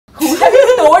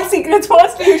secrets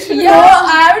first. You should know.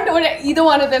 I haven't told either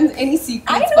one of them any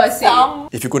secrets per se.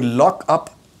 If you could lock up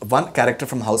one character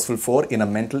from Housefull 4 in a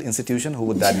mental institution, who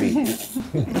would that be?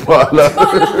 Bala.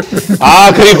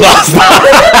 Aakhri Pasta.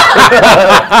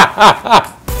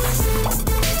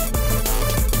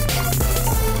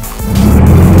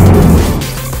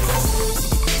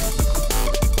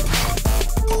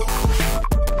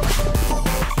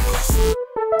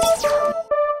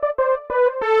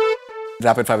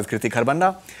 Rapid fire with Kriti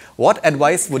Kharbanda. What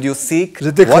advice would you seek?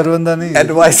 Kriti Kharbanda nahi.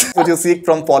 Advice would you seek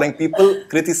from following people?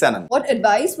 Kriti Sanan. What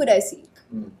advice would I seek?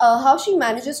 How she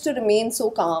manages to remain so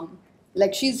calm.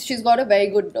 Like she's got a very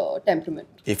good temperament.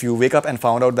 If you wake up and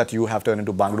found out that you have turned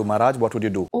into Bangdu Maharaj, what would you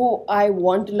do? Oh, I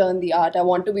want to learn the art. I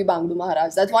want to be Bangdu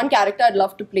Maharaj. That's one character I'd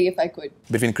love to play if I could.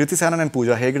 Between Kriti Sanan and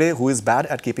Pooja Hegde, who is bad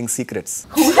at keeping secrets?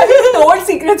 Who haven't told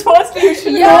secrets first? You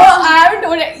should know. I haven't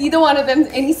told either one of them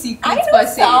any secrets per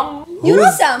se. You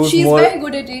know Sam. She's very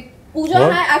good at it. Pooja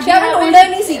and I actually haven't told her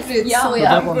any secrets.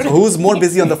 So Who's more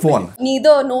busy on the phone?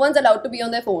 Neither. No one's allowed to be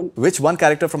on their phone. Which one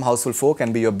character from Housefull 4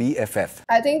 can be your BFF?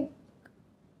 I think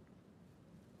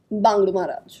Bangdu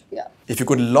Maharaj. Yeah. If you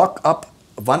could lock up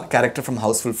one character from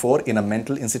Housefull 4 in a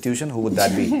mental institution, who would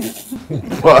that be?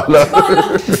 Bala.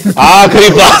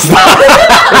 Aakhri Pasta.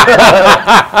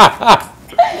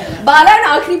 Bala and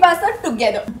Aakhri Pasta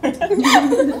together.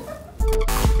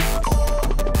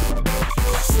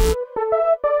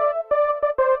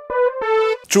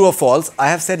 True or false? I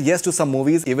have said yes to some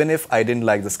movies even if I didn't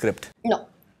like the script. No.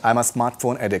 I'm a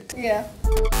smartphone addict. Yeah.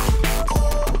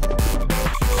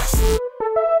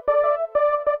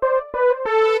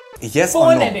 Yes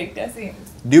or no? addict, same.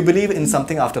 Do you believe in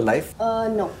something after life?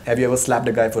 No. Have you ever slapped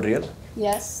a guy for real?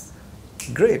 Yes.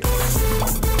 Great.